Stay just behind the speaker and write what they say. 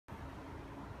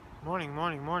Morning,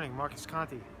 morning, morning. Marcus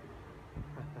Conte,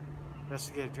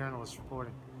 investigative journalist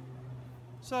reporting.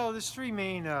 So there's three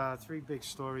big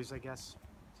stories, I guess.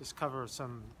 Just cover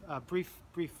some brief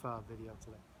video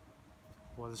today,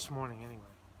 or this morning anyway.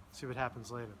 See what happens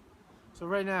later. So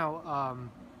right now,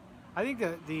 I think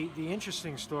the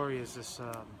interesting story is this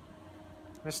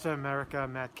Mr. America,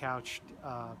 Matt Couch,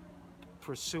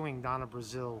 pursuing Donna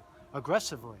Brazile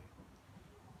aggressively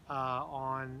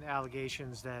on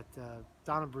allegations that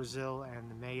Donna Brazile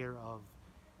and the mayor of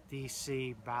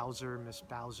D.C., Miss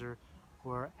Bowser,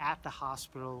 were at the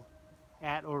hospital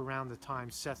at or around the time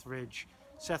Seth Rich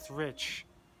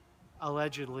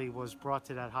allegedly was brought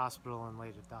to that hospital and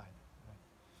later died. Right?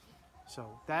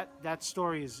 So that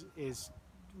story is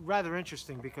rather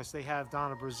interesting because they have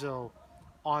Donna Brazile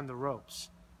on the ropes.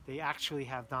 They actually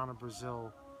have Donna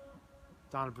Brazile's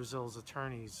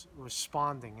attorneys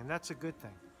responding, and that's a good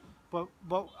thing. But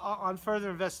on further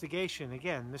investigation,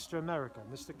 again, Mr. America,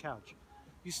 Mr. Couch,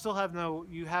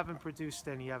 you haven't produced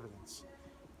any evidence.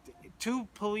 Two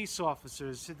police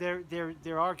officers,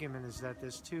 their argument is that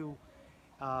there's two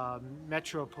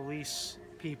Metro Police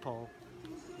people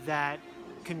that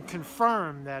can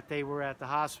confirm that they were at the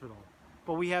hospital,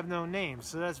 but we have no names,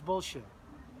 so that's bullshit.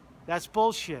 That's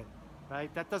bullshit, right?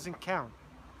 That doesn't count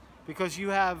because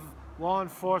you have law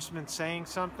enforcement saying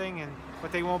something,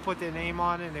 but they won't put their name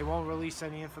on it and they won't release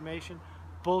any information.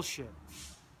 Bullshit.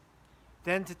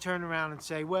 Then to turn around and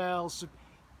say, well, so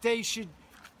they should,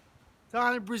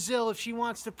 Donna Brazile, if she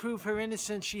wants to prove her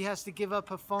innocence, she has to give up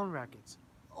her phone records.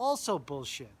 Also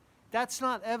bullshit. That's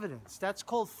not evidence. That's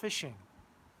called fishing.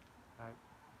 Right?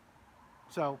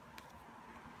 So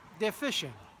they're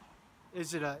fishing.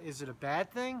 Is it a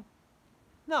bad thing?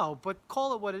 No, but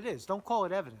call it what it is. Don't call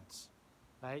it evidence.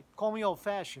 Right? Call me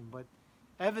old-fashioned, but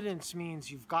evidence means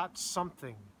you've got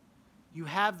something. You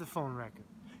have the phone record.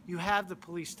 You have the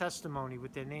police testimony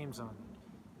with their names on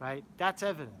it. Right? That's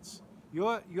evidence.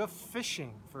 You're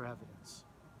fishing for evidence.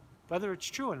 Whether it's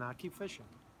true or not, keep fishing.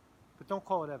 But don't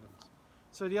call it evidence.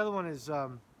 So the other one is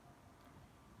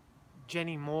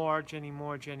Jenny Moore.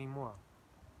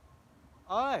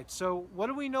 All right, so what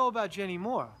do we know about Jenny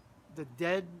Moore? The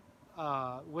dead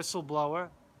whistleblower.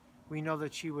 We know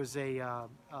that she was an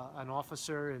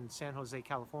officer in San Jose,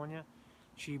 California.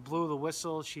 She blew the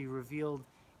whistle. She revealed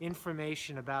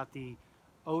information about the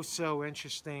so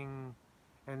interesting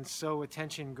and so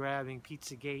attention-grabbing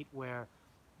Pizzagate where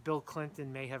Bill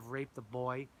Clinton may have raped a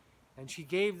boy. And she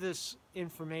gave this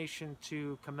information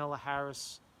to Kamala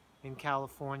Harris in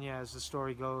California, as the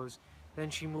story goes. Then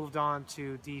she moved on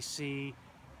to D.C.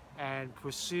 and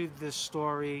pursued this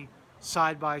story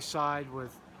side by side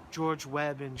with George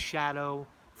Webb in shadow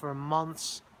for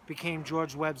months, became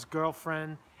George Webb's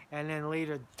girlfriend, and then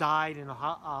later died in a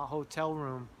hotel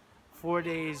room 4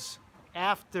 days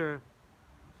after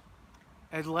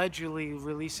allegedly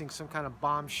releasing some kind of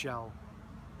bombshell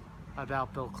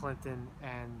about Bill Clinton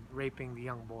and raping the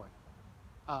young boy.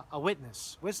 A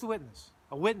witness. Where's the witness?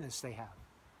 A witness they have.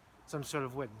 Some sort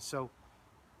of witness. So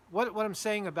what I'm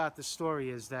saying about the story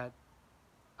is that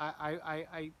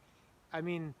I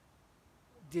mean,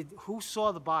 who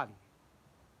saw the body?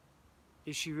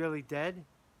 Is she really dead?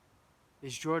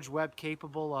 Is George Webb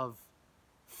capable of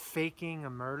faking a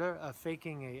murder,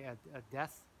 faking a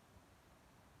death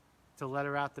to let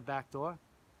her out the back door?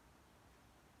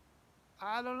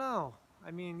 I don't know.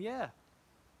 I mean, yeah.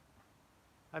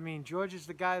 I mean, George is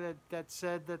the guy that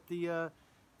said that the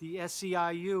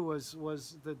SEIU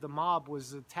was the mob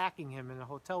was attacking him in a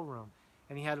hotel room,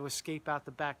 and he had to escape out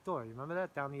the back door. You remember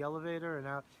that? Down the elevator and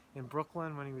out in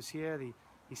Brooklyn when he was here,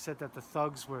 he said that the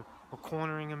thugs were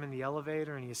cornering him in the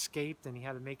elevator, and he escaped, and he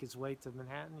had to make his way to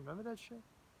Manhattan. You remember that shit?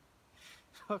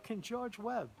 Fucking George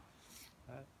Webb.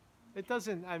 It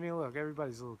doesn't. I mean, look,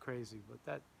 everybody's a little crazy,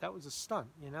 but that was a stunt,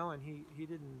 you know, and he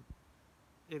didn't.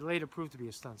 It later proved to be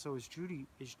a stunt. So is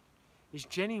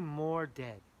Jenny Moore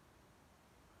dead?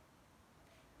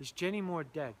 Is Jenny Moore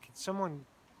dead?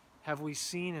 Have we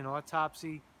seen an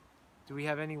autopsy? Do we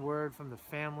have any word from the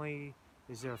family?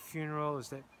 Is there a funeral?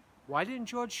 Why didn't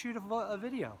George shoot a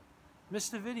video?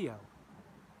 Mr. Video.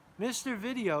 Mr.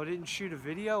 Video didn't shoot a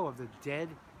video of the dead.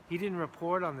 He didn't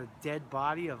report on the dead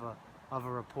body of a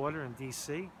reporter in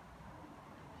D.C.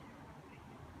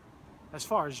 As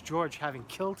far as George having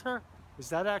killed her,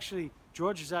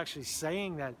 George is actually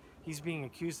saying that he's being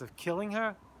accused of killing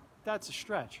her? That's a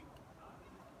stretch.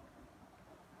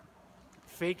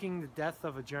 Faking the death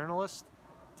of a journalist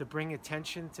to bring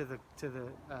attention to the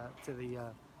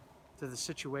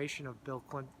situation of Bill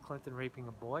Clinton raping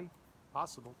a boy?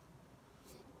 Possible.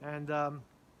 And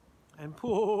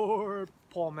poor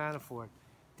Paul Manafort.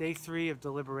 day 3 of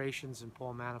deliberations in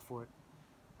Paul Manafort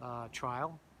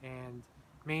trial, and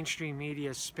mainstream media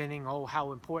is spinning, oh,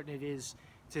 how important it is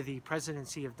to the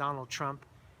presidency of Donald Trump,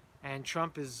 and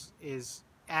Trump is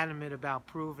adamant about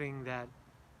proving that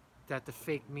the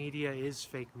fake media is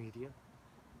fake media.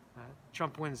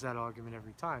 Trump wins that argument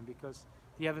every time because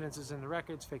the evidence is in the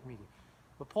records, fake media.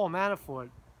 But Paul Manafort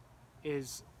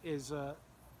is a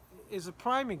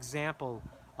prime example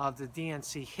of the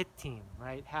DNC hit team,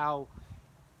 right? How,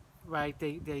 right,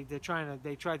 they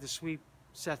tried to sweep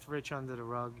Seth Rich under the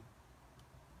rug.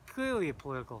 Clearly a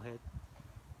political hit.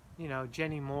 You know,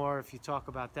 Jenny Moore, if you talk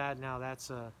about that now, that's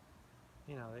a,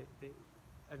 you know,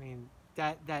 I mean,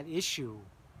 that issue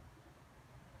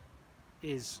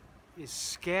is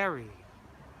scary,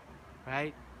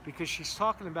 right? Because she's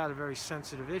talking about a very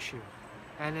sensitive issue,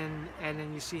 and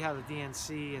then you see how the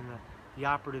DNC and the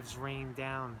operatives rain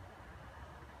down,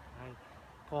 right?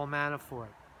 Paul Manafort,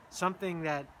 something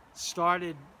that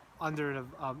started under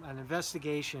an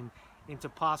investigation into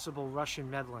possible Russian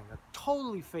meddling, a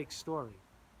totally fake story.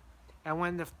 And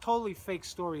when the totally fake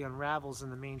story unravels in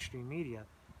the mainstream media,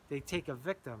 they take a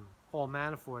victim, Paul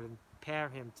Manafort, and pair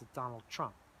him to Donald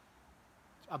Trump.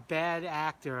 A bad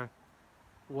actor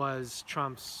was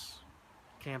Trump's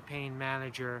campaign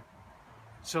manager,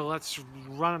 so let's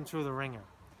run him through the ringer.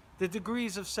 The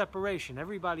degrees of separation,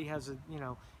 everybody has a, you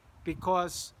know,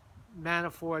 because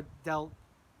Manafort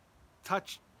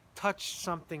touched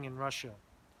something in Russia,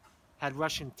 had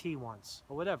Russian tea once,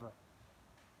 or whatever.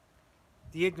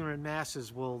 The ignorant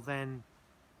masses will then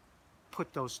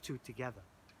put those two together.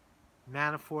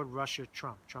 Manafort, Russia,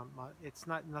 Trump. It's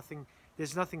not nothing,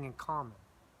 there's nothing in common.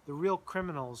 The real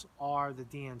criminals are the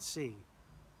DNC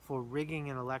for rigging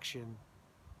an election,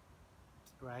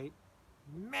 right?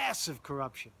 Massive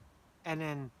corruption. And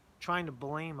then trying to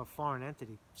blame a foreign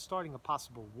entity, starting a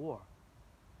possible war.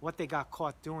 What they got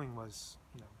caught doing was,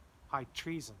 you know, high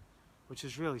treason, which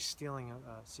is really stealing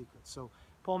a secret. So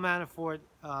Paul Manafort,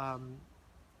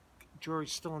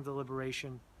 jury's still in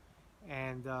deliberation.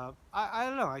 And I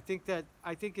don't know. I think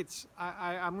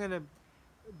I'm going to,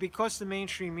 because the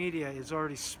mainstream media is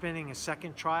already spinning a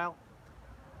second trial,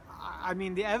 I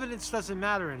mean, the evidence doesn't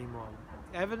matter anymore.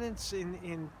 Evidence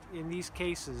in these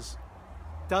cases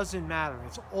doesn't matter.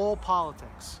 It's all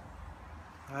politics,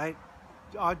 right?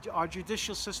 Our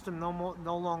judicial system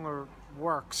no longer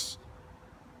works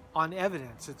on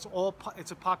evidence. It's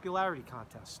a popularity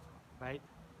contest, right?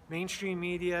 Mainstream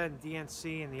media and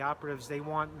DNC and the operatives, they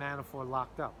want Manafort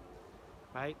locked up,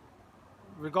 right?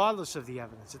 Regardless of the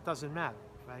evidence, it doesn't matter,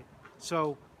 right?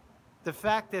 So the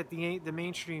fact that the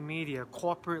mainstream media,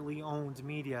 corporately owned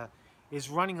media, is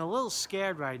running a little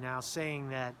scared right now, saying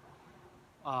that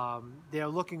they're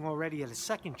looking already at a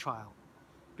second trial.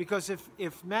 Because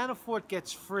if Manafort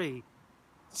gets free,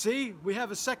 see, we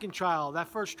have a second trial. That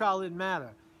first trial didn't matter.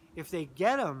 If they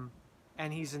get him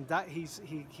and he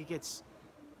gets,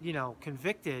 you know,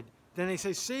 convicted, then they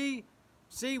say,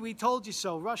 see, we told you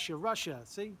so, Russia,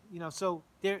 see, you know, so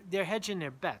they're hedging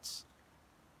their bets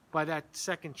by that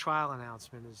second trial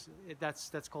announcement.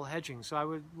 That's called hedging.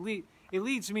 So it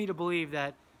leads me to believe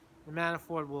that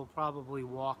Manafort will probably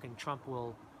walk and Trump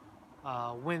will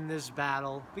win this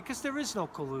battle, because there is no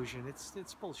collusion.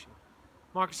 It's bullshit.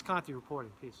 Marcus Conte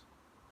reporting. Peace.